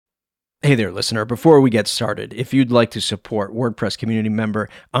Hey there, listener. Before we get started, if you'd like to support WordPress community member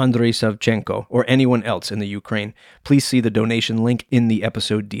Andrei Savchenko or anyone else in the Ukraine, please see the donation link in the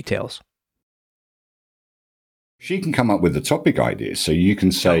episode details. She can come up with the topic ideas. So you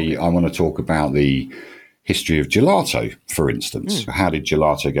can say, I want to talk about the history of gelato, for instance. How did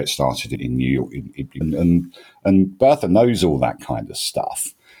gelato get started in New York? And Bertha knows all that kind of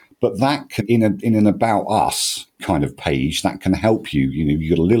stuff. But that can, in an About Us kind of page, that can help you. You know, you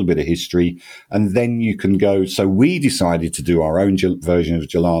got a little bit of history, and then you can go. So we decided to do our own version of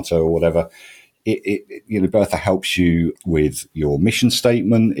gelato or whatever. Bertha helps you with your mission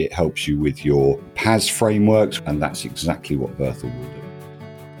statement. It helps you with your PAS frameworks, and that's exactly what Bertha will do.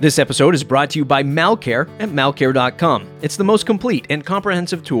 This episode is brought to you by Malcare at malcare.com. It's the most complete and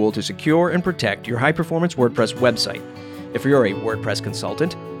comprehensive tool to secure and protect your high-performance WordPress website. If you're a WordPress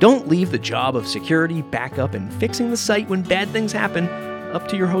consultant, don't leave the job of security, backup, and fixing the site when bad things happen up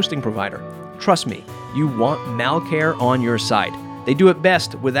to your hosting provider. Trust me, you want Malcare on your side. They do it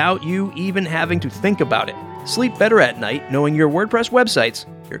best without you even having to think about it. Sleep better at night knowing your WordPress websites,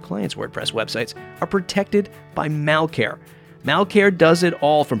 your clients' WordPress websites, are protected by Malcare. Malcare does it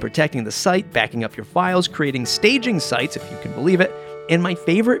all, from protecting the site, backing up your files, creating staging sites, if you can believe it, and my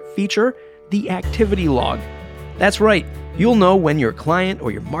favorite feature, the activity log. That's right, you'll know when your client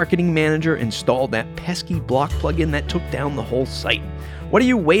or your marketing manager installed that pesky block plugin that took down the whole site. What are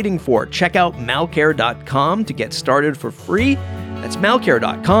you waiting for? Check out malcare.com to get started for free. That's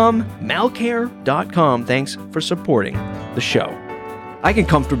malcare.com, malcare.com. Thanks for supporting the show. I can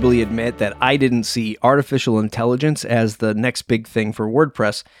comfortably admit that I didn't see artificial intelligence as the next big thing for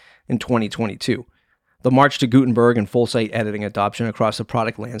WordPress in 2022. The march to Gutenberg and full-site editing adoption across the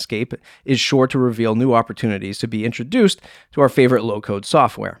product landscape is sure to reveal new opportunities to be introduced to our favorite low-code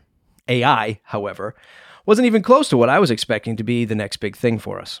software. AI, however, wasn't even close to what I was expecting to be the next big thing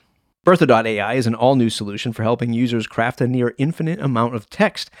for us. Bertha.ai is an all-new solution for helping users craft a near infinite amount of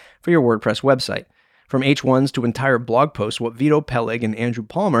text for your WordPress website. From H1s to entire blog posts, what Vito Pellig and Andrew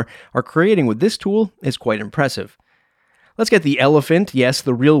Palmer are creating with this tool is quite impressive. Let's get the elephant, yes,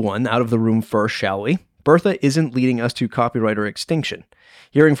 the real one, out of the room first, shall we? Bertha isn't leading us to copywriter extinction.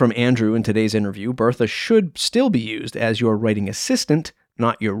 Hearing from Andrew in today's interview, Bertha should still be used as your writing assistant,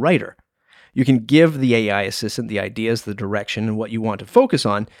 not your writer. You can give the AI assistant the ideas, the direction, and what you want to focus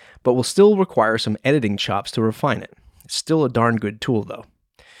on, but will still require some editing chops to refine it. It's still a darn good tool, though.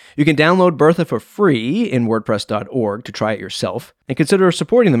 You can download Bertha for free in WordPress.org to try it yourself, and consider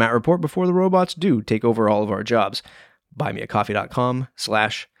supporting the Matt Report before the robots do take over all of our jobs.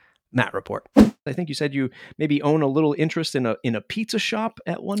 buymeacoffee.com/Matt Report. I think you said you maybe own a little interest in a pizza shop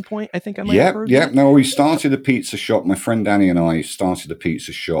at one point. I think I might have heard that. No, we started a pizza shop. My friend Danny and I started a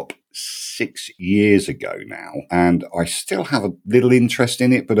pizza shop 6 years ago now, and I still have a little interest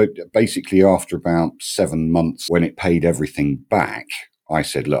in it, but basically after about 7 months, when it paid everything back, I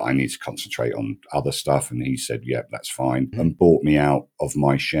said, look, I need to concentrate on other stuff. And he said, yeah, that's fine. And bought me out of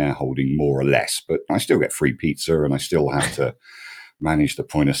my shareholding more or less. But I still get free pizza, and I still have to manage the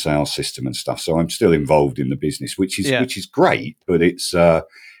point of sale system and stuff. So I'm still involved in the business, which is great, but it's a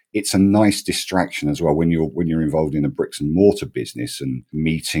nice distraction as well when you're involved in a bricks and mortar business and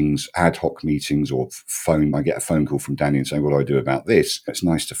meetings, ad hoc meetings, or phone. I get a phone call from Danny and saying, what do I do about this? It's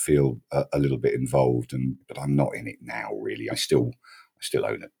nice to feel a little bit involved, but I'm not in it now, really. I still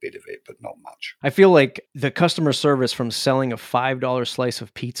own a bit of it, but not much. I feel like the customer service from selling a $5 slice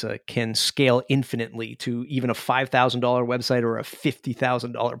of pizza can scale infinitely to even a $5,000 website or a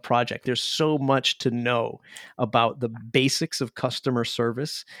 $50,000 project. There's so much to know about the basics of customer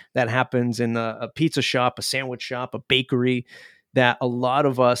service that happens in a pizza shop, a sandwich shop, a bakery, that a lot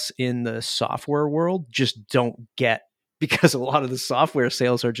of us in the software world just don't get, because a lot of the software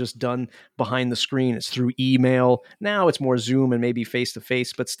sales are just done behind the screen. It's through email. Now it's more Zoom and maybe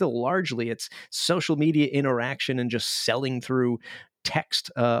face-to-face, but still largely it's social media interaction and just selling through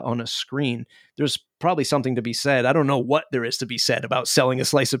text on a screen. There's probably something to be said. I don't know what there is to be said about selling a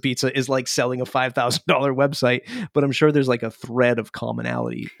slice of pizza is like selling a $5,000 website, but I'm sure there's like a thread of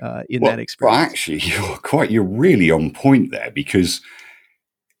commonality in that experience. Well, actually, you're really on point there, because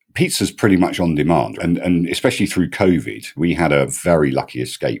pizza's pretty much on demand. And especially through COVID, we had a very lucky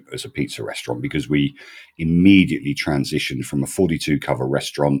escape as a pizza restaurant, because we immediately transitioned from a 42 cover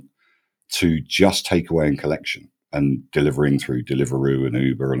restaurant to just takeaway and collection and delivering through Deliveroo and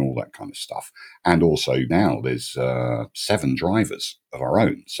Uber and all that kind of stuff. And also now there's 7 drivers of our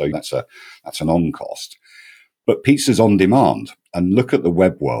own. So that's an on cost. But pizza's on demand. And look at the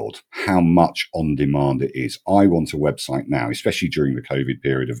web world, how much on demand it is. I want a website now, especially during the COVID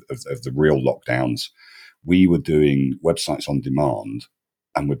period of the real lockdowns. We were doing websites on demand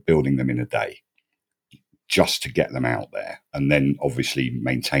and we're building them in a day just to get them out there, and then obviously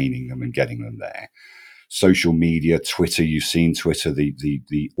maintaining them and getting them there. Social media, Twitter, you've seen Twitter,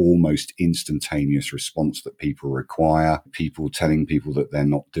 the almost instantaneous response that people require, people telling people that they're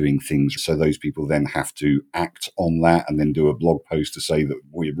not doing things. So those people then have to act on that and then do a blog post to say that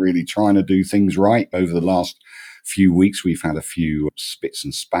we're really trying to do things right. Over the last few weeks, we've had a few spits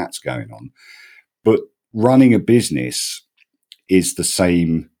and spats going on. But running a business is the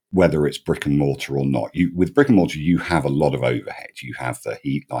same whether it's brick and mortar or not. With brick and mortar, you have a lot of overhead. You have the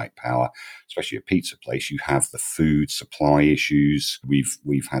heat, light, power, especially a pizza place. You have the food supply issues.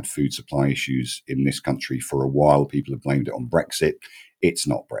 We've had food supply issues in this country for a while. People have blamed it on Brexit. It's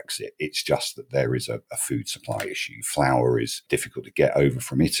not Brexit. It's just that there is a food supply issue. Flour is difficult to get over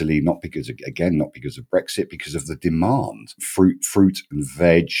from Italy, not because of Brexit, because of the demand. Fruit and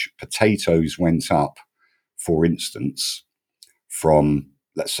veg, potatoes went up, for instance, from,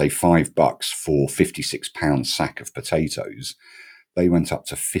 let's say, $5 for 56-pound sack of potatoes. They went up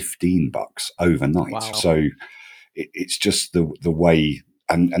to $15 overnight. Wow. So it's just the way.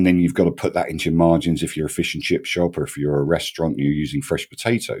 And then you've got to put that into your margins. If you're a fish and chip shop, or if you're a restaurant and you're using fresh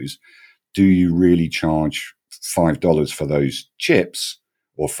potatoes, do you really charge $5 for those chips,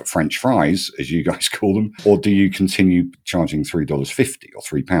 or for French fries, as you guys call them? Or do you continue charging $3.50 or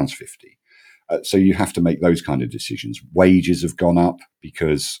 £3.50? So you have to make those kind of decisions. Wages have gone up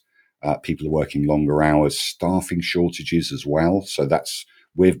because people are working longer hours, staffing shortages as well. So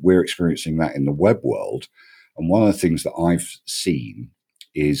we're experiencing that in the web world. And one of the things that I've seen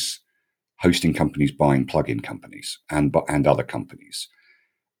is hosting companies buying plugin companies and other companies.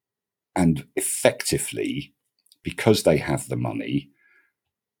 And effectively, because they have the money,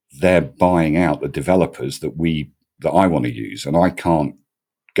 they're buying out the developers that I want to use. And I can't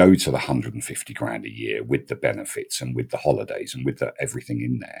go to the 150 grand a year with the benefits and with the holidays and with everything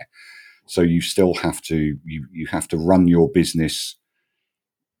in there. So you still have to, you have to run your business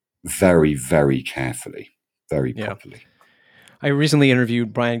very, very carefully, very properly. I recently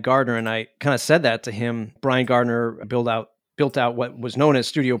interviewed Brian Gardner, and I kind of said that to him. Brian Gardner built out what was known as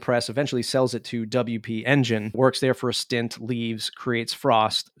Studio Press, eventually sells it to WP Engine, works there for a stint, leaves, creates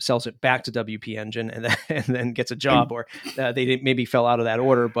Frost, sells it back to WP Engine, and then gets a job, or they maybe fell out of that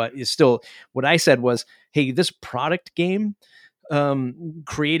order, but is still, what I said was, hey, this product game,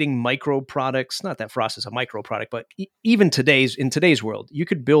 creating micro products, not that Frost is a micro product, but even in today's world, you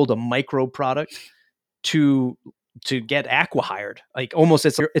could build a micro product to get acqui-hired. Like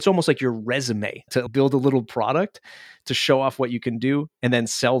it's almost like your resume, to build a little product to show off what you can do and then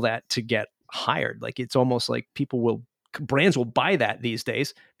sell that to get hired. Like it's almost like brands will buy that these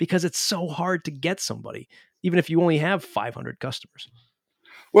days because it's so hard to get somebody, even if you only have 500 customers.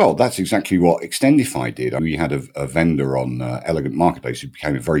 Well, that's exactly what Extendify did. We had a vendor on Elegant Marketplace who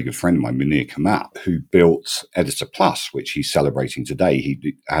became a very good friend of mine, Munir Kamat, who built Editor Plus, which he's celebrating today.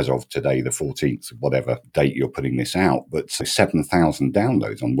 As of today, the 14th, whatever date you're putting this out, but 7,000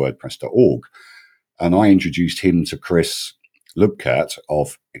 downloads on WordPress.org. And I introduced him to Chris Lubkert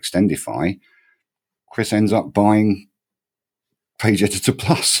of Extendify. Chris ends up buying Page Editor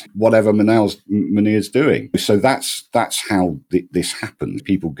Plus, whatever Munir's doing. So that's how this happens.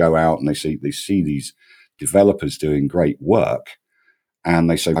 People go out and they see these developers doing great work,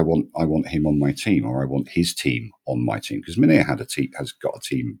 and they say, I want him on my team, or I want his team on my team, because Munir has got a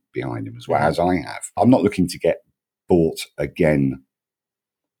team behind him as well, as I have. I'm not looking to get bought again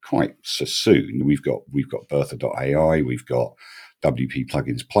quite so soon. We've got Bertha.ai, we've got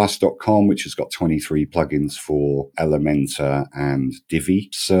WPPluginsPlus.com, which has got 23 plugins for Elementor and Divi,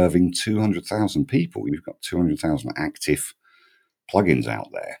 serving 200,000 people. We've got 200,000 active plugins out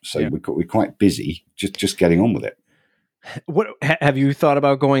there. So we're quite busy just getting on with it. What have you thought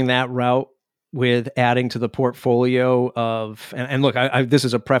about going that route with adding to the portfolio of, and look, this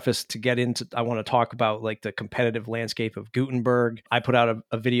is a preface to get into, I want to talk about like the competitive landscape of Gutenberg. I put out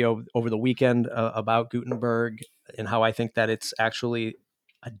a video over the weekend about Gutenberg and how I think that it's actually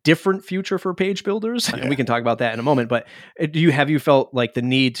a different future for page builders. And we can talk about that in a moment, but have you felt like the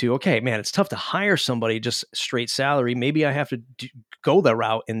need to, okay, man, it's tough to hire somebody just straight salary. Maybe I have to go the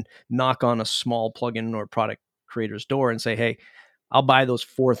route and knock on a small plugin or product creator's door and say, hey, I'll buy those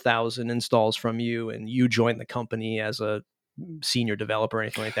 4,000 installs from you and you join the company as a senior developer or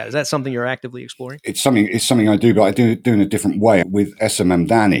anything like that. Is that something you're actively exploring? It's something I do, but I do it in a different way. With SM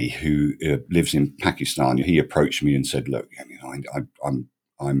Amdani, who lives in Pakistan, he approached me and said, look,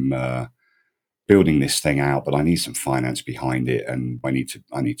 I'm building this thing out, but I need some finance behind it, and I need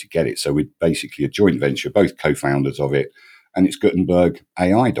to get it. So we're basically a joint venture, both co-founders of it, and it's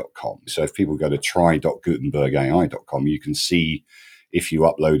GutenbergAI.com. So if people go to try.gutenbergai.com, you can see if you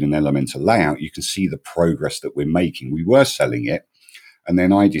upload an Elementor layout, you can see the progress that we're making. We were selling it, and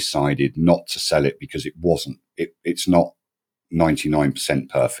then I decided not to sell it because it's not 99%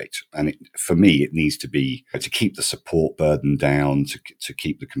 perfect. And for me, it needs to be to keep the support burden down, to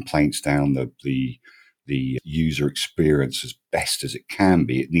keep the complaints down, the user experience as best as it can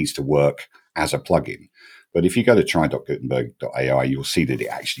be. It needs to work as a plugin. But if you go to try.gutenberg.ai, you'll see that it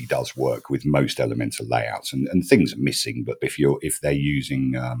actually does work with most Elementor layouts, and things are missing. But if they're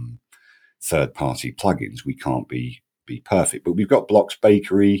using third-party plugins, we can't be perfect. But we've got Blocks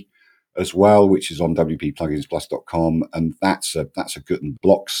Bakery as well, which is on wppluginsplus.com, and that's a Gutenberg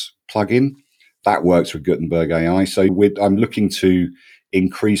Blocks plugin that works with Gutenberg AI. So I'm looking to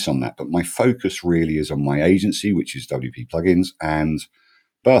increase on that, but my focus really is on my agency, which is WP Plugins, and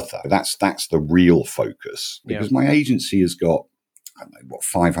Bertha. That's the real focus, because my agency has got, I don't know,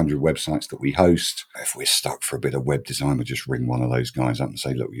 500 websites that we host. If we're stuck for a bit of web design, we'll just ring one of those guys up and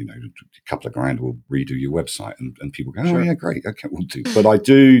say, look, a couple of grand, we'll redo your website. And people go, oh, yeah, great. Okay, we'll do. But I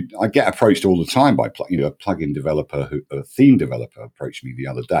get approached all the time by, a plugin developer, a theme developer approached me the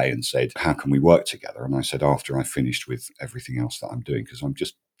other day and said, how can we work together? And I said, after I finished with everything else that I'm doing, because I'm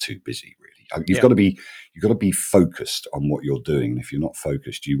just too busy, really. You've got to be focused on what you're doing. And if you're not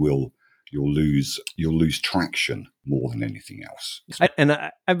focused, you'll lose traction more than anything else.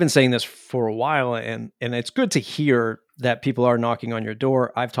 I've been saying this for a while, and it's good to hear that people are knocking on your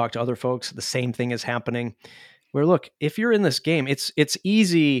door. I've talked to other folks. The same thing is happening where, look, if you're in this game, it's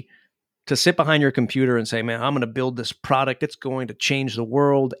easy to sit behind your computer and say, man, I'm going to build this product. It's going to change the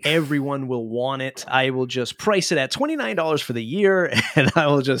world. Everyone will want it. I will just price it at $29 for the year, and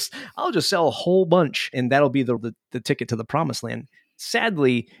I'll just sell a whole bunch, and that'll be the ticket to the promised land.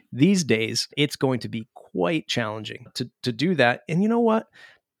 Sadly, these days, it's going to be quite challenging to do that. And you know what?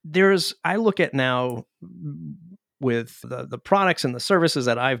 I look at now with the products and the services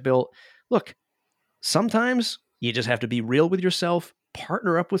that I've built, look, sometimes you just have to be real with yourself,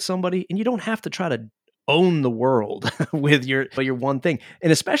 partner up with somebody, and you don't have to try to own the world with your one thing.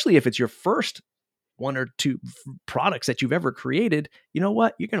 And especially if it's your first one or two products that you've ever created, you know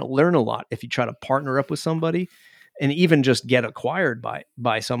what? You're going to learn a lot if you try to partner up with somebody, and even just get acquired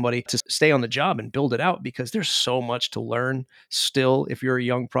by somebody to stay on the job and build it out, because there's so much to learn still if you're a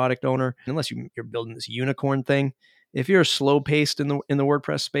young product owner, unless you're building this unicorn thing. If you're slow paced in the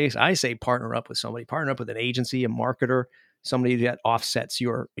WordPress space, I say partner up with somebody, partner up with an agency, a marketer, somebody that offsets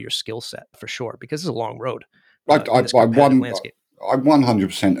your skill set for sure, because it's a long road. I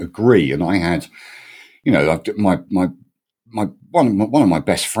 100% agree. And I had, one of my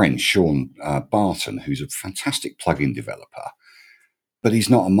best friends, Sean Barton, who's a fantastic plugin developer, but he's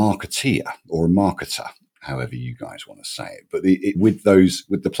not a marketeer or a marketer, however you guys want to say it. But with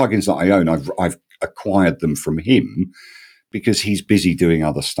the plugins that I own, I've acquired them from him because he's busy doing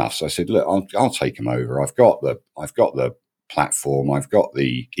other stuff. So I said, look, I'll take him over. I've got the platform. I've got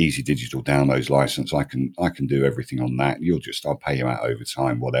the Easy Digital Downloads license. I can do everything on that. I'll pay you out over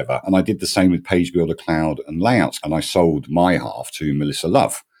time, whatever. And I did the same with Page Builder Cloud and Layouts. And I sold my half to Melissa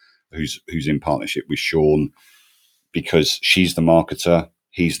Love, who's in partnership with Sean, because she's the marketer,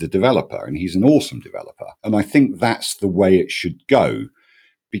 he's the developer, and he's an awesome developer. And I think that's the way it should go,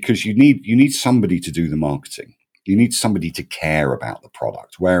 because you need somebody to do the marketing. You need somebody to care about the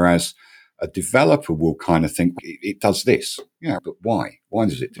product. Whereas a developer will kind of think it does this, but why? Why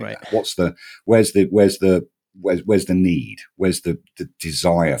does it do that? Where's the need? Where's the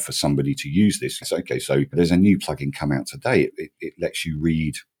desire for somebody to use this? It's okay. So there's a new plugin come out today. It lets you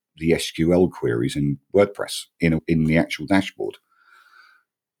read the SQL queries in WordPress in the actual dashboard.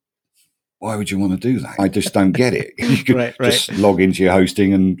 Why would you want to do that? I just don't get it. You could just log into your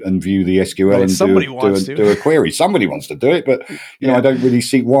hosting and view the SQL and do a query. Somebody wants to do it, but I don't really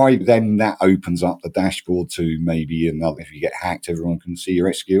see why. Then that opens up the dashboard to maybe another. If you get hacked, everyone can see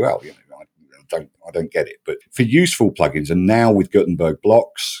your SQL. I don't get it. But for useful plugins, and now with Gutenberg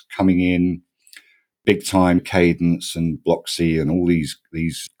Blocks coming in big time, Cadence and Blocksy and all these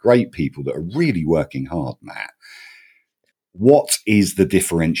great people that are really working hard, Matt. What is the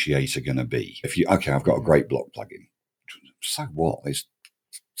differentiator going to be? I've got a great block plugin. So what? There's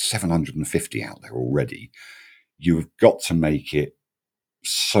 750 out there already. You've got to make it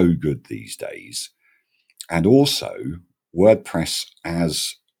so good these days. And also, WordPress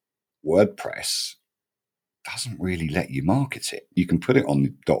as WordPress doesn't really let you market it. You can put it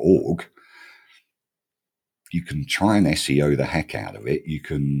on .org. You can try and SEO the heck out of it. You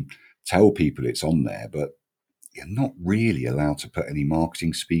can tell people it's on there, but you're not really allowed to put any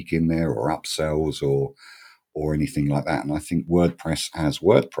marketing speak in there or upsells or anything like that. And I think WordPress as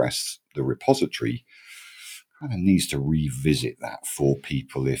WordPress, the repository, kind of needs to revisit that for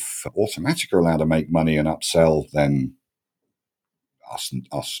people. If Automatic are allowed to make money and upsell, then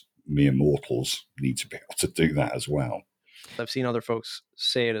us mere mortals need to be able to do that as well. I've seen other folks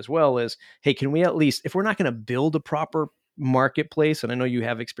say it as well is, hey, can we at least, if we're not going to build a proper marketplace, and I know you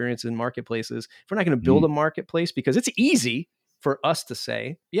have experience in marketplaces, if we're not going to build a marketplace, because it's easy for us to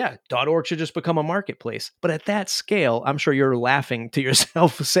say, yeah, .org should just become a marketplace. But at that scale, I'm sure you're laughing to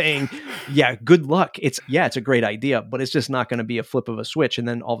yourself saying, yeah, good luck. It's a great idea, but it's just not going to be a flip of a switch. And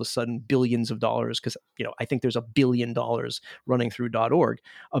then all of a sudden, billions of dollars, because, I think there's $1 billion running through .org.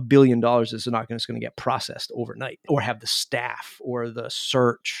 $1 billion is not going to get processed overnight, or have the staff or the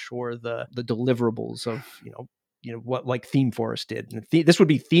search or the deliverables of, what like ThemeForest did. And this would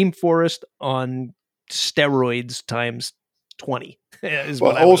be ThemeForest on steroids times 20 is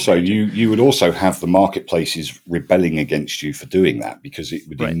well, what I also imagine. you would also have the marketplaces rebelling against you for doing that, because it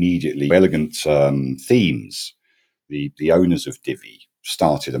would immediately Elegant Themes, the owners of Divi,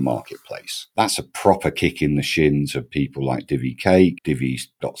 started a marketplace. That's a proper kick in the shin to people like Divi Cake,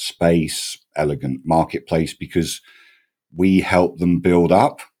 Divi.space, Elegant Marketplace, because we helped them build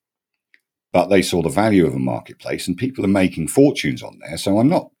up, but they saw the value of a marketplace, and people are making fortunes on there. So I'm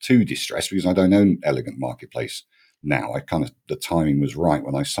not too distressed because I don't own Elegant Marketplace now. The timing was right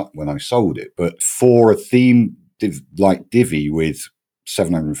when I sold it. But for a theme like Divi with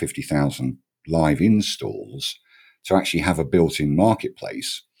 750,000 live installs, to actually have a built-in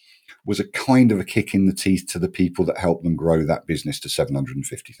marketplace was a kind of a kick in the teeth to the people that helped them grow that business to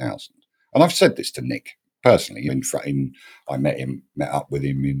 750,000. And I've said this to Nick personally. I met up with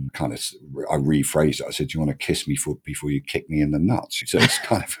him in I rephrased it. I said, "Do you want to kiss me before you kick me in the nuts?" So it's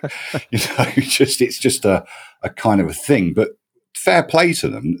kind of, it's just a kind of a thing. But fair play to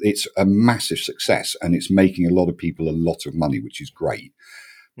them. It's a massive success, and it's making a lot of people a lot of money, which is great.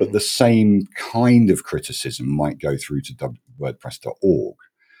 But the same kind of criticism might go through to WordPress.org.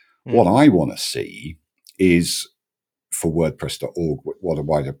 What I want to see is, for WordPress.org,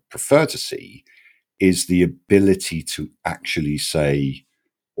 what I prefer to see is the ability to actually say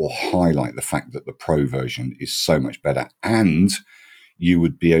or highlight the fact that the pro version is so much better, and you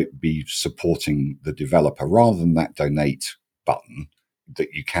would be supporting the developer rather than that donate button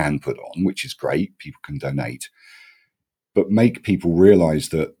that you can put on, which is great. People can donate. But make people realize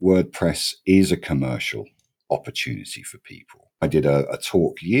that WordPress is a commercial opportunity for people. I did a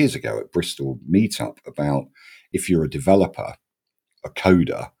talk years ago at Bristol Meetup about, if you're a developer, a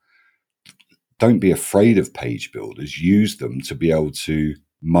coder, don't be afraid of page builders. Use them to be able to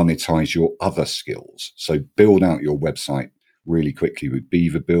monetize your other skills. So build out your website really quickly with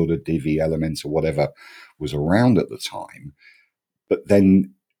Beaver Builder, Divi, Elementor, whatever was around at the time. But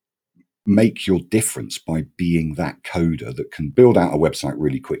then make your difference by being that coder that can build out a website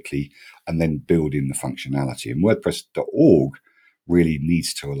really quickly and then build in the functionality. And WordPress.org really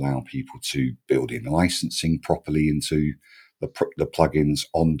needs to allow people to build in licensing properly into the plugins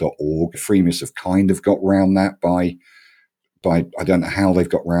on .org. Freemius have kind of got around that by I don't know how they've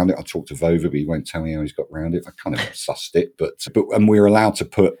got around it. I talked to Vova, but he won't tell me how he's got around it. I kind of sussed it, but and we're allowed to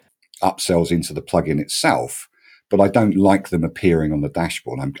put upsells into the plugin itself. But I don't like them appearing on the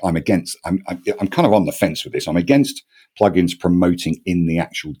dashboard. I'm kind of on the fence with this. I'm against plugins promoting in the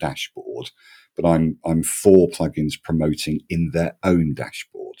actual dashboard, but I'm for plugins promoting in their own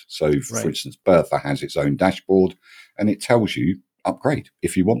dashboard. So, for instance, Bertha has its own dashboard, and it tells you upgrade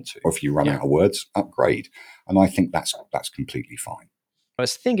if you want to, or if you run out of words, upgrade. And I think that's completely fine. I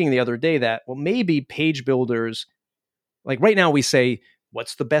was thinking the other day that, well, maybe page builders, like right now we say,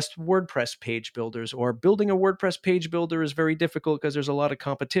 what's the best WordPress page builders, or building a WordPress page builder is very difficult because there's a lot of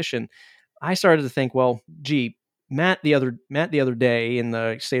competition. I started to think, well, gee, Matt the other day in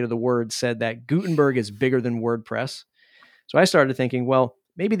the State of the Word said that Gutenberg is bigger than WordPress. So I started thinking, well,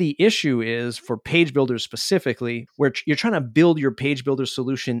 maybe the issue is for page builders specifically, where you're trying to build your page builder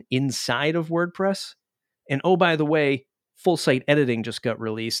solution inside of WordPress. And oh, by the way, full site editing just got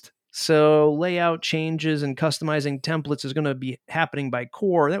released. So layout changes and customizing templates is going to be happening by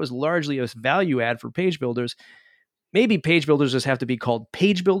core. That was largely a value add for page builders. Maybe page builders just have to be called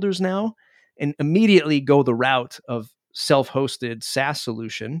page builders now, and immediately go the route of self-hosted SaaS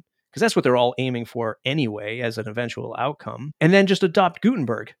solution, because that's what they're all aiming for anyway as an eventual outcome. And then just adopt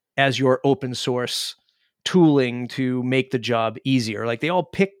Gutenberg as your open source tooling to make the job easier. Like, they all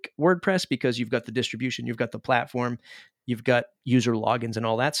pick WordPress because you've got the distribution, you've got the platform, you've got user logins and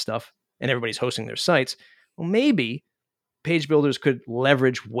all that stuff, and everybody's hosting their sites. Well, maybe page builders could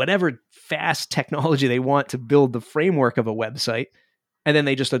leverage whatever fast technology they want to build the framework of a website, and then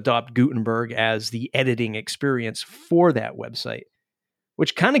they just adopt Gutenberg as the editing experience for that website,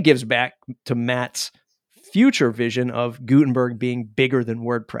 which kind of gives back to Matt's future vision of Gutenberg being bigger than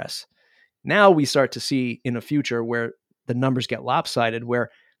WordPress. Now we start to see in a future where the numbers get lopsided, where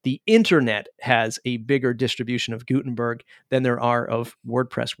the internet has a bigger distribution of Gutenberg than there are of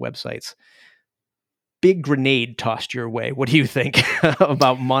WordPress websites. Big grenade tossed your way. What do you think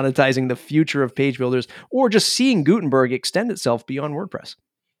about monetizing the future of page builders, or just seeing Gutenberg extend itself beyond WordPress?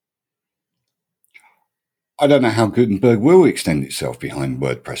 I don't know how Gutenberg will extend itself behind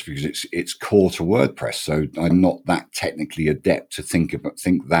WordPress because it's core to WordPress. So I'm not that technically adept to think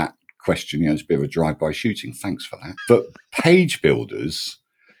that question. It's a bit of a drive-by shooting. Thanks for that. But page builders,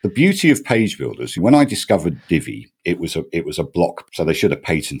 the beauty of page builders, when I discovered Divi, it was a block. So they should have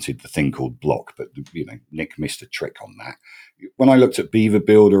patented the thing called block, but Nick missed a trick on that. When I looked at Beaver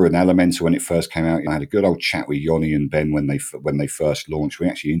Builder and Elementor when it first came out, I had a good old chat with Yoni and Ben when they first launched. We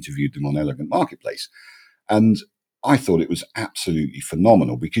actually interviewed them on Elegant Marketplace. And I thought it was absolutely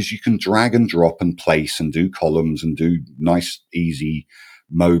phenomenal because you can drag and drop and place and do columns and do nice, easy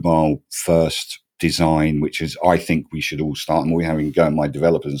mobile first design, which is, I think we should all start. And we're having to go at my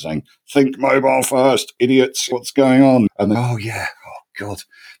developers and saying, think mobile first, idiots, what's going on? And then, oh God,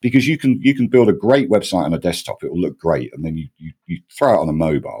 because you can build a great website on a desktop. It will look great. And then you throw it on a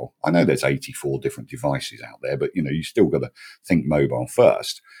mobile. I know there's 84 different devices out there, but you still got to think mobile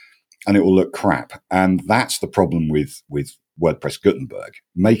first. And it will look crap. And that's the problem with WordPress Gutenberg.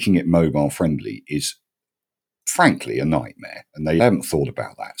 Making it mobile friendly is frankly a nightmare. And they haven't thought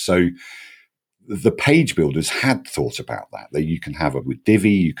about that. So the page builders had thought about that you can have it with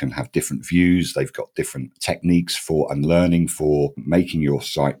Divi, you can have different views. They've got different techniques for and learning for making your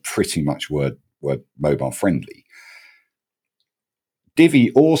site pretty much word mobile friendly.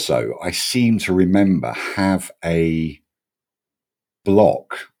 Divi also, I seem to remember, have a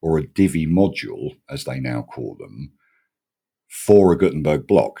block or a Divi module, as they now call them, for a Gutenberg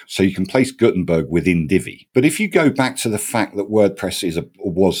block. So you can place Gutenberg within Divi. But if you go back to the fact that WordPress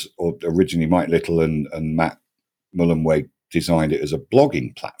was originally Mike Little and Matt Mullenweg designed it as a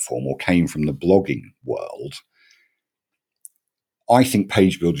blogging platform or came from the blogging world, I think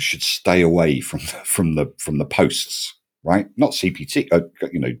page builders should stay away from the posts, right? Not CPT,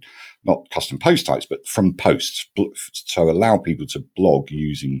 not custom post types, but from posts. So allow people to blog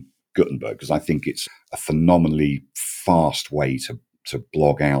using Gutenberg, because I think it's a phenomenally fast way to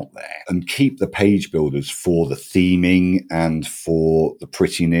blog out there, and keep the page builders for the theming and for the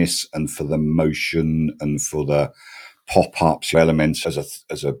prettiness and for the motion and for the pop-ups elements. As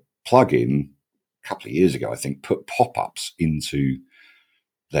a plugin a couple of years ago, I think, put pop-ups into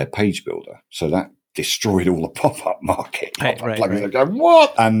their page builder. So that destroyed all the pop-up market. Plugins go,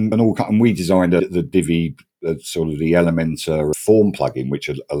 what? And we designed the Divi, sort of the Elementor form plugin, which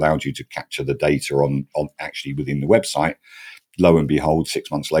allowed you to capture the data on actually within the website. Lo and behold,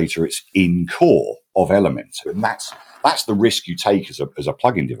 6 months later, it's in core of Elementor. And that's the risk you take as a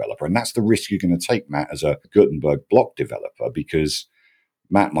plugin developer. And that's the risk you're going to take, Matt, as a Gutenberg block developer, because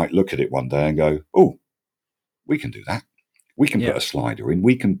Matt might look at it one day and go, oh, we can do that. We can put a slider in.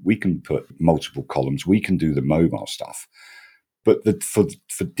 We can put multiple columns. We can do the mobile stuff. But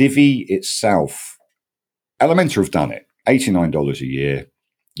for Divi itself, Elementor have done it. $89 a year.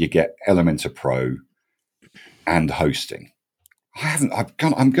 You get Elementor Pro and hosting.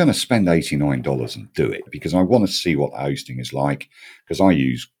 I'm going to spend $89 and do it because I want to see what the hosting is like, because I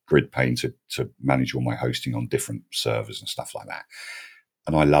use GridPane to manage all my hosting on different servers and stuff like that.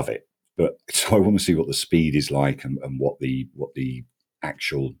 And I love it. But so I want to see what the speed is like and what the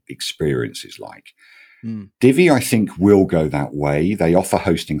actual experience is like. Divi, I think, will go that way. They offer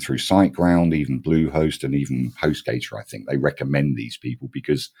hosting through SiteGround, even Bluehost, and even HostGator. I think they recommend these people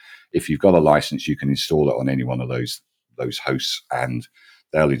because if you've got a license, you can install it on any one of those hosts, and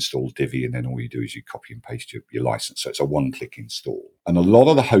they'll install Divi, and then all you do is you copy and paste your license. So it's a one-click install. And a lot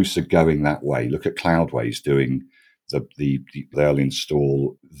of the hosts are going that way. Look at Cloudways doing they'll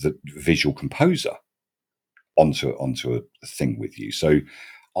install the Visual Composer onto a thing with you. So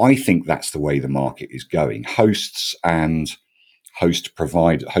I think that's the way the market is going. Hosts and host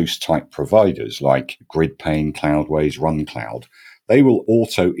type providers like GridPane, Cloudways, RunCloud, they will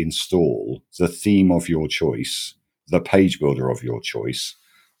auto install the theme of your choice, the page builder of your choice,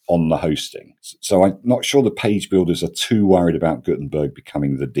 on the hosting. So I'm not sure the page builders are too worried about Gutenberg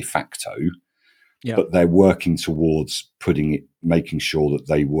becoming the de facto. Yeah. But they're working towards making sure that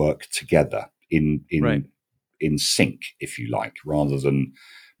they work together in sync, if you like, rather than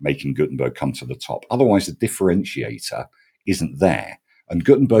making Gutenberg come to the top. Otherwise, the differentiator isn't there. And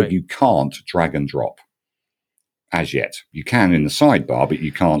Gutenberg, you can't drag and drop as yet. You can in the sidebar, but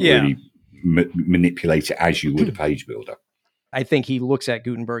you can't really manipulate it as you would a page builder. I think he looks at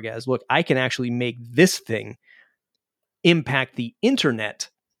Gutenberg as, look, I can actually make this thing impact the internet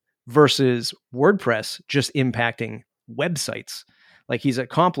versus WordPress just impacting websites. Like he's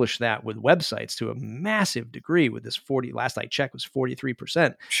accomplished that with websites to a massive degree with this 40, last I checked was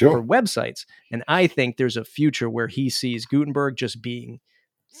 43% Sure. for websites. And I think there's a future where he sees Gutenberg just being,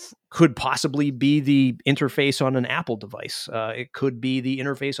 could possibly be the interface on an Apple device. It could be the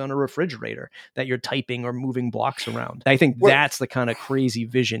interface on a refrigerator that you're typing or moving blocks around. I think that's the kind of crazy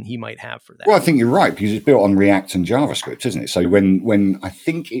vision he might have for that. Well, I think you're right, because it's built on React and JavaScript, isn't it? So when I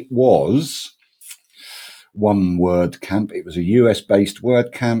think it was one WordCamp, it was a US-based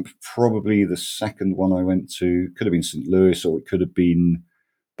WordCamp, probably the second one I went to, could have been St. Louis, or it could have been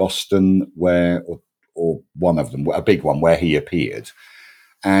Boston, or one of them, a big one where he appeared.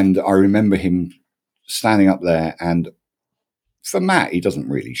 And I remember him standing up there, and for Matt, he doesn't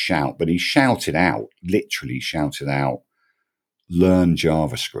really shout, but he literally shouted out, learn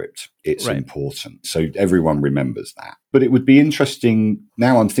JavaScript. It's important. So everyone remembers that. But it would be interesting,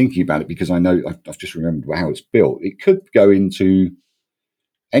 now I'm thinking about it, because I know I've just remembered how it's built. It could go into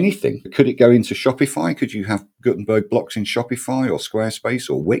anything. Could it go into Shopify? Could you have Gutenberg blocks in Shopify or Squarespace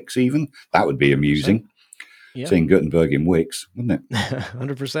or Wix even? That would be amusing. Yeah. Seeing Gutenberg in Wix, wouldn't it?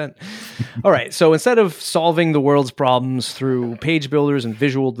 100%. All right. So instead of solving the world's problems through page builders and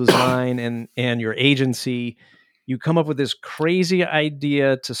visual design and your agency, you come up with this crazy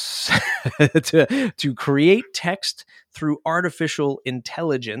idea to create text through artificial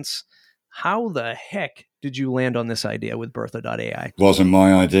intelligence. How the heck did you land on this idea with Bertha.ai? Wasn't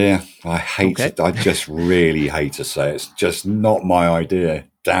my idea. I hate it. I just really hate to say it. It's just not my idea.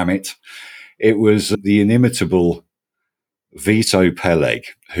 Damn it. It was the inimitable Vito Peleg,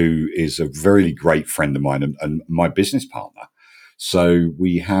 who is a very great friend of mine and my business partner. So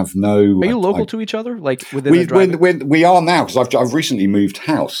we have no... Are you local to each other? Like within we are now, because I've recently moved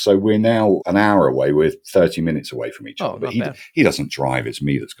house. So we're now an hour away. We're 30 minutes away from each other. But he doesn't drive. It's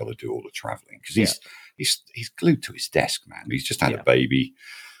me that's got to do all the traveling, because he's glued to his desk, man. He's just had a baby.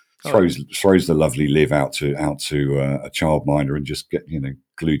 Throws the lovely Liv out to a childminder and just get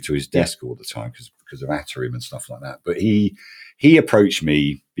glued to his desk all the time because of Atarim and stuff like that. But he approached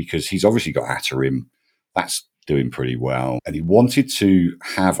me because he's obviously got Atarim. That's doing pretty well, and he wanted to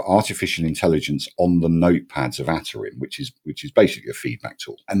have artificial intelligence on the notepads of Atarim, which is basically a feedback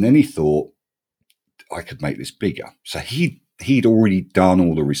tool. And then he thought, I could make this bigger. So he'd already done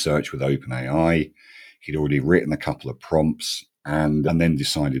all the research with OpenAI. He'd already written a couple of prompts. And then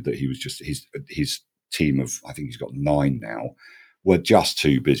decided that he was just his team of, I think he's got 9 now, were just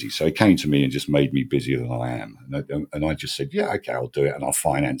too busy. So he came to me and just made me busier than I am. And I just said, yeah, okay, I'll do it and I'll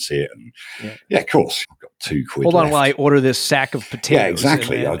finance it. And of course, I've got £2 Hold on left. while I order this sack of potatoes. Yeah,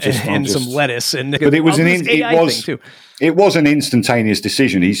 exactly. And some lettuce. But it was it was an instantaneous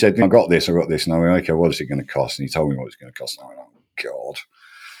decision. He said, I got this. And I went, okay, what is it going to cost? And he told me what it's going to cost. And I went, oh, God.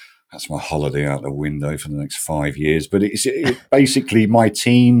 That's my holiday out the window for the next 5 years. But it basically, my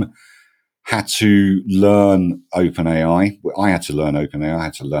team had to learn OpenAI. I had to learn OpenAI. I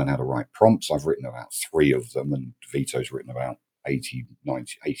had to learn how to write prompts. I've written about 3 of them, and Vito's written about 80,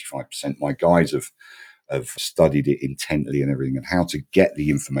 90, 85%. My guys have studied it intently and everything, and how to get the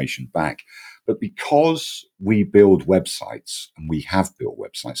information back. But because we build websites, and we have built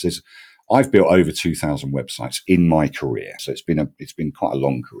websites, I've built over 2,000 websites in my career. So it's been quite a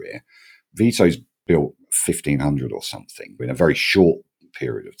long career. Vito's built 1,500 or something in a very short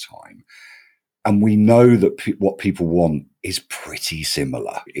period of time. And we know that what people want is pretty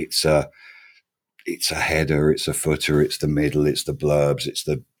similar. It's a header, it's a footer, it's the middle, it's the blurbs, it's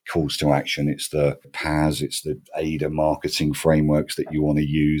the calls to action, it's the PAS, it's the ADA marketing frameworks that you want to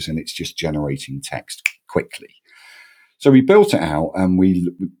use, and it's just generating text quickly. So we built it out, and we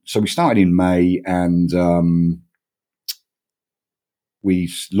started in May, and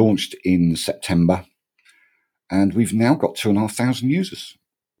we launched in September, and we've now got 2,500 users,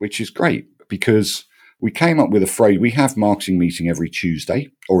 which is great, because we came up with a phrase. We have marketing meeting every Tuesday,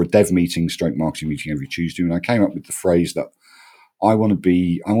 or a dev meeting / marketing meeting every Tuesday, and I came up with the phrase that I want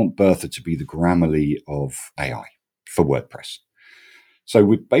Bertha to be the Grammarly of AI for WordPress. So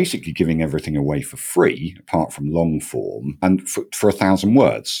we're basically giving everything away for free, apart from long form, and for 1,000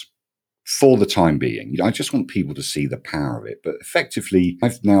 words for the time being. I just want people to see the power of it. But effectively,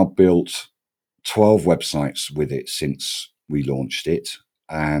 I've now built 12 websites with it since we launched it.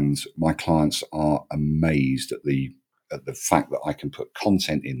 And my clients are amazed at the fact that I can put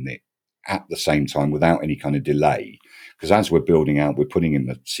content in it at the same time without any kind of delay. Because as we're building out, we're putting in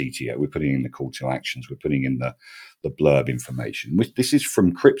the CTO, we're putting in the call to actions, we're putting in the blurb information. This is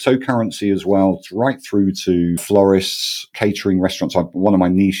from cryptocurrency as well, right through to florists, catering, restaurants. One of my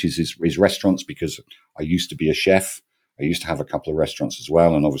niches is restaurants, because I used to be a chef. I used to have a couple of restaurants as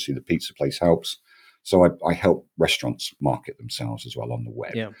well, and obviously the pizza place helps. So I help restaurants market themselves as well on the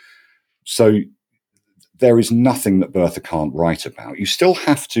web. Yeah. So there is nothing that Bertha can't write about. You still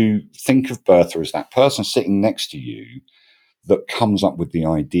have to think of Bertha as that person sitting next to you that comes up with the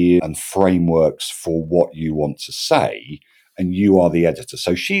idea and frameworks for what you want to say, and you are the editor.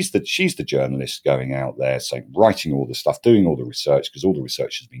 So she's the journalist going out there saying, writing all the stuff, doing all the research, because all the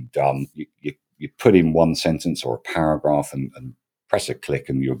research has been done. You put in one sentence or a paragraph and press a click,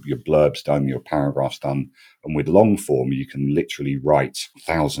 and your blurb's done, your paragraph's done. And with long form, you can literally write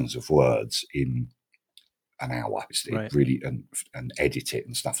thousands of words in an hour. Right. Really, and edit it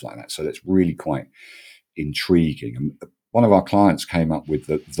and stuff like that. So that's really quite intriguing. And one of our clients came up with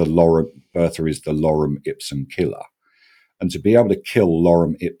the lorem. Bertha is the lorem ipsum killer. And to be able to kill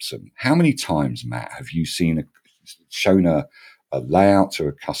lorem ipsum, how many times, Matt, have you shown a layout to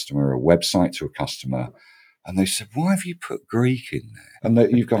a customer, a website to a customer, and they said, "Why have you put Greek in there?" And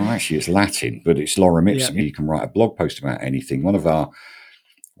that you've gone, actually, it's Latin, but it's lorem ipsum. Yeah. You can write a blog post about anything. One of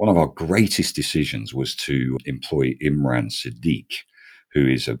our greatest decisions was to employ Imran Siddiq, who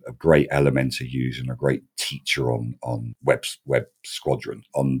is a great Elementor user and a great teacher on Web Squadron,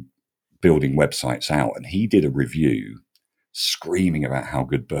 on building websites out. And he did a review screaming about how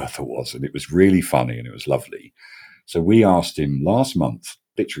good Bertha was. And it was really funny and it was lovely. So we asked him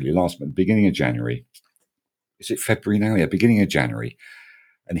literally last month, beginning of January. Is it February now? Yeah, beginning of January.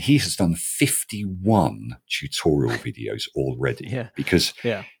 And he has done 51 tutorial videos already because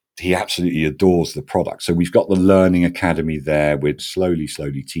he absolutely adores the product. So we've got the Learning Academy there. We're slowly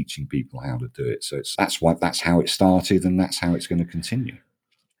teaching people how to do it. So that's how it started, and that's how it's going to continue.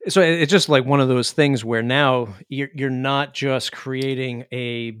 So it's just like one of those things where now you're not just creating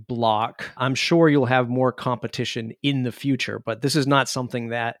a block. I'm sure you'll have more competition in the future, but this is not something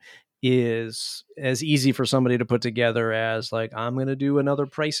that is as easy for somebody to put together as like, I'm going to do another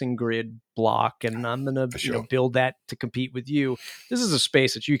pricing grid block and I'm going to build that to compete with you. This is a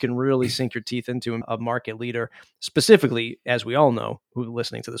space that you can really sink your teeth into, a market leader, specifically, as we all know, who are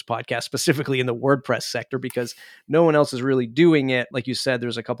listening to this podcast, specifically in the WordPress sector, because no one else is really doing it. Like you said,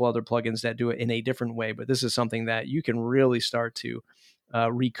 there's a couple other plugins that do it in a different way, but this is something that you can really start to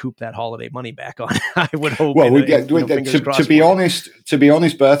recoup that holiday money back on. I would hope. Well, to be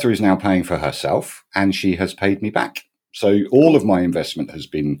honest, Bertha is now paying for herself, and she has paid me back. So all of my investment has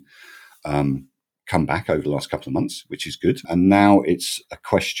been come back over the last couple of months, which is good. And now it's a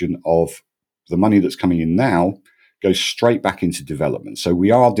question of the money that's coming in now goes straight back into development. So we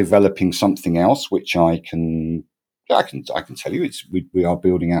are developing something else, which I can tell you. We are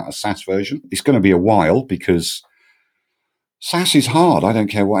building out a SaaS version. It's going to be a while because SaaS is hard. I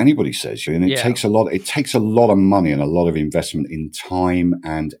don't care what anybody says. And it takes a lot of money and a lot of investment in time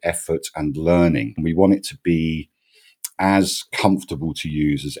and effort and learning. We want it to be as comfortable to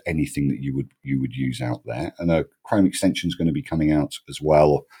use as anything that you would use out there. And a Chrome extension is going to be coming out as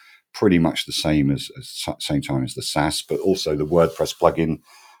well, pretty much the same same time as the SaaS, but also the WordPress plugin.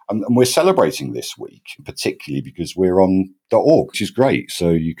 And we're celebrating this week, particularly because we're on .org, which is great.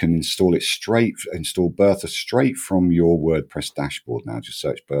 So you can install Bertha straight from your WordPress dashboard now. Just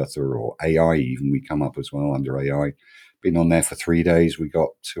search Bertha or AI, even we come up as well under AI. Been on there for 3 days. We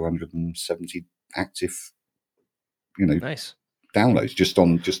got 270 active, nice downloads just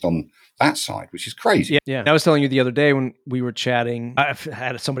on that side, which is crazy. Yeah. I was telling you the other day when we were chatting, I've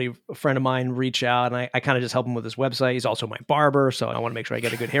had a friend of mine reach out, and I kind of just help him with his website. He's also my barber, so I want to make sure I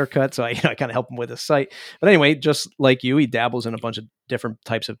get a good haircut. So I kind of help him with his site. But anyway, just like you, he dabbles in a bunch of different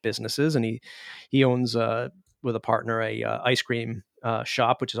types of businesses, and he owns with a partner a ice cream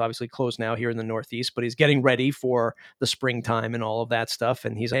shop, which is obviously closed now here in the Northeast, but he's getting ready for the springtime and all of that stuff.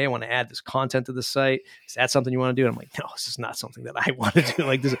 And he's like, "Hey, I want to add this content to the site. Is that something you want to do?" And I'm like, "No, this is not something that I want to do.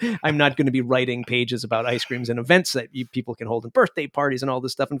 Like this, I'm not going to be writing pages about ice creams and events that people can hold and birthday parties and all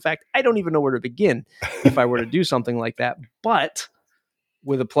this stuff. In fact, I don't even know where to begin if I were to do something like that. But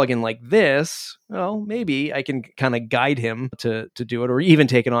with a plugin like this, well, maybe I can kind of guide him to do it, or even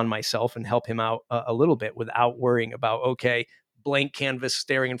take it on myself and help him out a little bit without worrying about, okay, blank canvas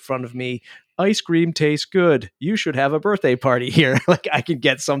staring in front of me. Ice cream tastes good. You should have a birthday party here. Like I can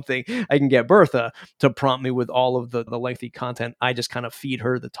get Bertha to prompt me with all of the lengthy content. I just kind of feed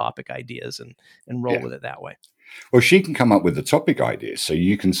her the topic ideas and roll with it that way. Well, she can come up with the topic ideas. So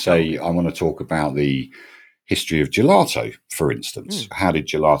you can say, I want to talk about the history of gelato, for instance. How did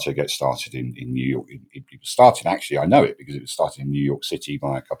gelato get started in New York? It was started, actually, I know it because it was started in New York City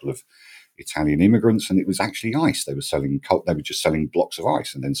by a couple of Italian immigrants, and it was actually ice. They were just selling blocks of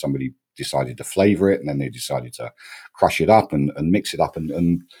ice, and then somebody decided to flavor it, and then they decided to crush it up and mix it up,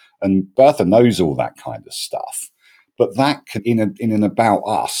 and Bertha knows all that kind of stuff. But that can, in an About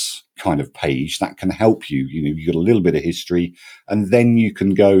Us kind of page, that can help you. You got a little bit of history, and then you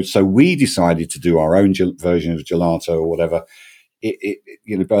can go. So we decided to do our own version of gelato or whatever.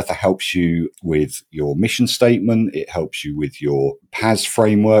 Bertha helps you with your mission statement. It helps you with your PAS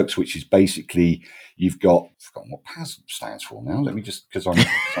frameworks, which is basically I've forgotten what PAS stands for now. Let me just, because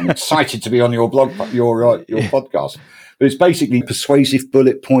I'm excited to be on your blog, your podcast. But it's basically persuasive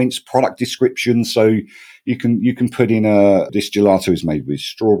bullet points, product description. So you can put in this gelato is made with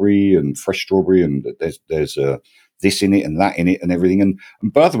strawberry and fresh strawberry, and there's this in it and that in it and everything. And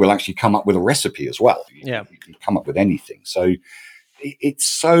Bertha will actually come up with a recipe as well. Yeah. You can come up with anything. So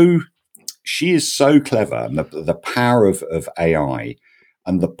she is so clever, and the power of AI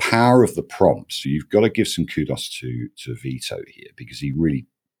and the power of the prompts. So you've got to give some kudos to Vito here, because he really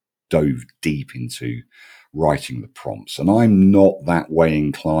dove deep into writing the prompts. And I'm not that way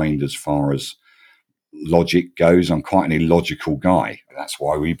inclined as far as logic goes. I'm quite an illogical guy. That's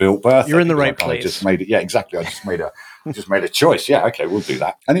why we built Bertha. You're in the right place. I just made it. Yeah, exactly. I just made a choice. Yeah, okay, we'll do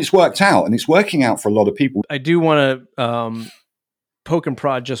that. And it's worked out, and it's working out for a lot of people. I do want to poke and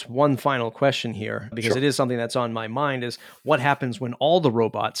prod just one final question here, because It is something that's on my mind, is what happens when all the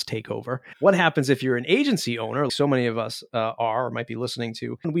robots take over? What happens if you're an agency owner? So many of us are or might be listening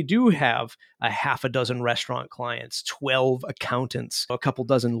to, and we do have a half a dozen restaurant clients, 12 accountants, a couple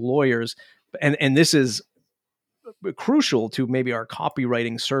dozen lawyers. And this is crucial to maybe our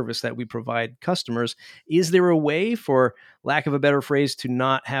copywriting service that we provide customers. Is there a way, for lack of a better phrase, to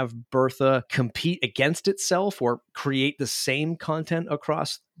not have Bertha compete against itself or create the same content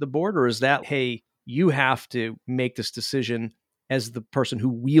across the board? Or is that, hey, you have to make this decision as the person who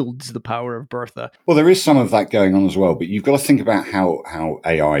wields the power of Bertha? Well, there is some of that going on as well, but you've got to think about how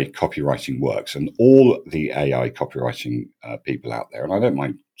AI copywriting works, and all the AI copywriting people out there, and I don't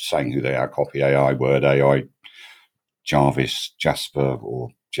mind saying who they are: Copy AI, Word AI, Jarvis, Jasper, or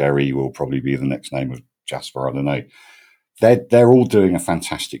Jerry will probably be the next name of Jasper. I don't know. They're all doing a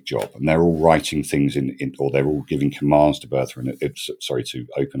fantastic job, and they're all writing things or they're all giving commands to Bertha to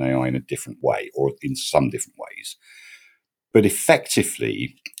OpenAI in a different way, or in some different ways. But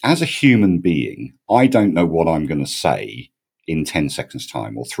effectively, as a human being, I don't know what I'm going to say in 10 seconds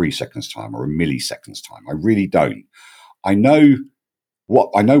time, or 3 seconds time, or a milliseconds time. I really don't. I know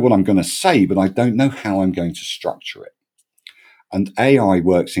what I'm going to say, but I don't know how I'm going to structure it. And AI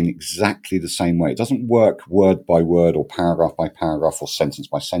works in exactly the same way. It doesn't work word by word, or paragraph by paragraph, or sentence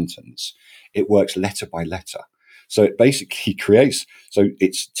by sentence. It works letter by letter. So it basically creates, so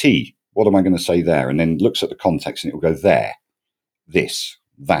it's T, what am I going to say there? And then looks at the context, and it will go there, this,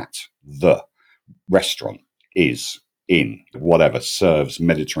 that, the restaurant is in whatever, serves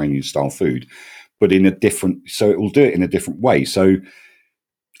Mediterranean style food, but in a different, so it will do it in a different way. So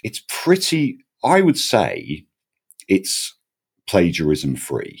it's pretty, I would say it's plagiarism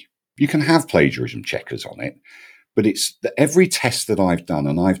free. You can have plagiarism checkers on it, but it's every test that I've done,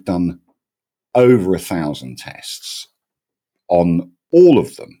 and I've done over 1,000 tests on all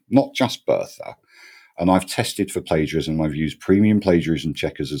of them, not just Bertha. And I've tested for plagiarism. I've used premium plagiarism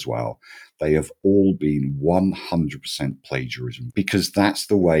checkers as well. They have all been 100% plagiarism, because that's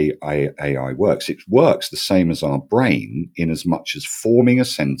the way AI works. It works the same as our brain, in as much as forming a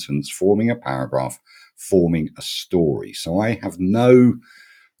sentence, forming a paragraph, forming a story. So I have no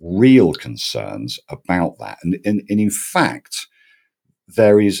real concerns about that. And in fact,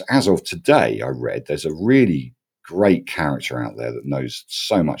 there is, as of today, I read, there's a really great character out there that knows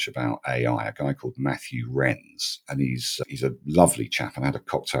so much about AI, a guy called Matthew Renz, and he's a lovely chap. And I had a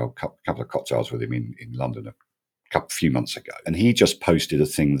couple of cocktails with him in London a few months ago, and he just posted a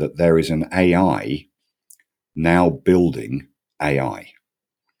thing that there is an AI now building AI.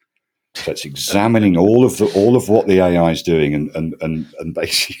 So it's examining all of what the AI is doing, and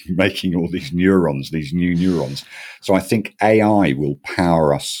basically making all these neurons, these new neurons. So I think AI will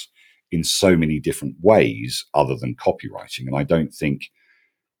power us in so many different ways other than copywriting. And I don't think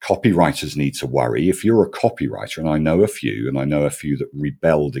copywriters need to worry. If you're a copywriter, and I know a few that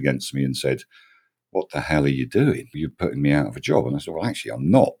rebelled against me and said, what the hell are you doing? You're putting me out of a job. And I said, well, actually, I'm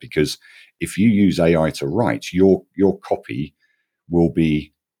not, because if you use AI to write, your copy will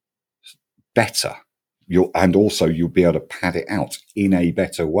be better. And also you'll be able to pad it out in a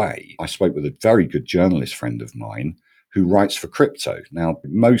better way. I spoke with a very good journalist friend of mine who writes for crypto. Now,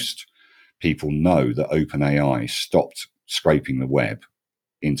 most people know that OpenAI stopped scraping the web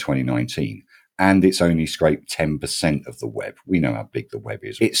in 2019. And it's only scraped 10% of the web. We know how big the web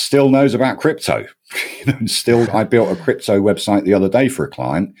is. It still knows about crypto. I built a crypto website the other day for a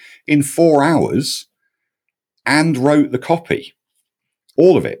client in 4 hours and wrote the copy.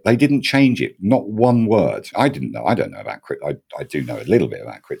 All of it. They didn't change it. Not one word. I don't know about crypto. I do know a little bit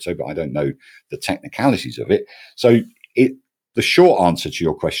about crypto, but I don't know the technicalities of it. So the short answer to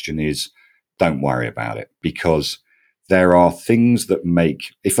your question is don't worry about it, because there are things that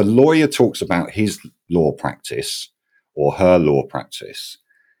make, if a lawyer talks about his law practice or her law practice,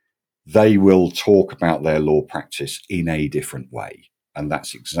 they will talk about their law practice in a different way. And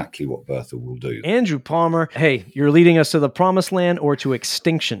that's exactly what Bertha will do. Andrew Palmer, hey, you're leading us to the promised land or to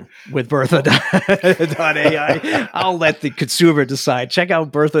extinction with Bertha.ai. I'll let the consumer decide. Check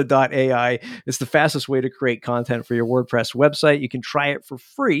out Bertha.ai. It's the fastest way to create content for your WordPress website. You can try it for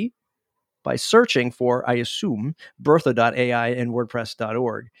free by searching for, I assume, Bertha.ai and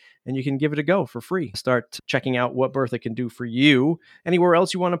WordPress.org. And you can give it a go for free. Start checking out what Bertha can do for you. Anywhere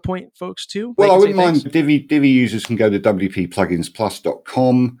else you want to point folks to? Well, I wouldn't mind. Divi users can go to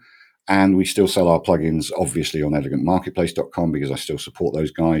wppluginsplus.com, and we still sell our plugins, obviously, on elegantmarketplace.com, because I still support those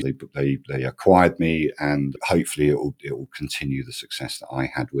guys. They acquired me, and hopefully it will continue the success that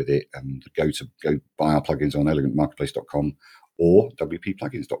I had with it. And go buy our plugins on elegantmarketplace.com or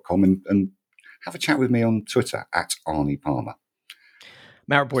wpplugins.com and have a chat with me on Twitter at Arnie Palmer.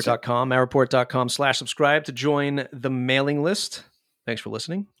 MattReport.com, MattReport.com/subscribe to join the mailing list. Thanks for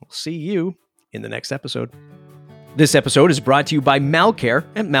listening. We'll see you in the next episode. This episode is brought to you by Malcare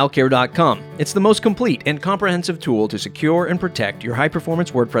at Malcare.com. It's the most complete and comprehensive tool to secure and protect your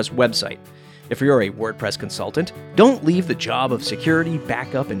high-performance WordPress website. If you're a WordPress consultant, don't leave the job of security,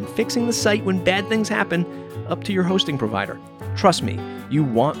 backup, and fixing the site when bad things happen up to your hosting provider. Trust me, you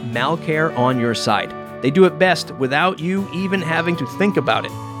want Malcare on your side. They do it best without you even having to think about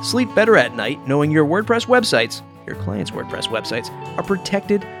it. Sleep better at night knowing your WordPress websites, your clients' WordPress websites, are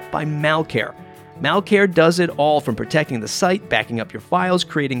protected by Malcare. Malcare does it all, from protecting the site, backing up your files,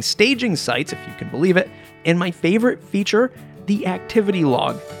 creating staging sites, if you can believe it, and my favorite feature, the activity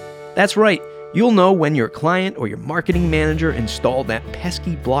log. That's right. You'll know when your client or your marketing manager installed that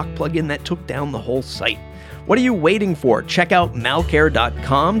pesky block plugin that took down the whole site. What are you waiting for? Check out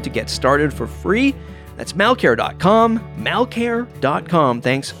Malcare.com to get started for free. That's Malcare.com, Malcare.com.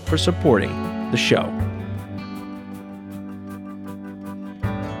 Thanks for supporting the show.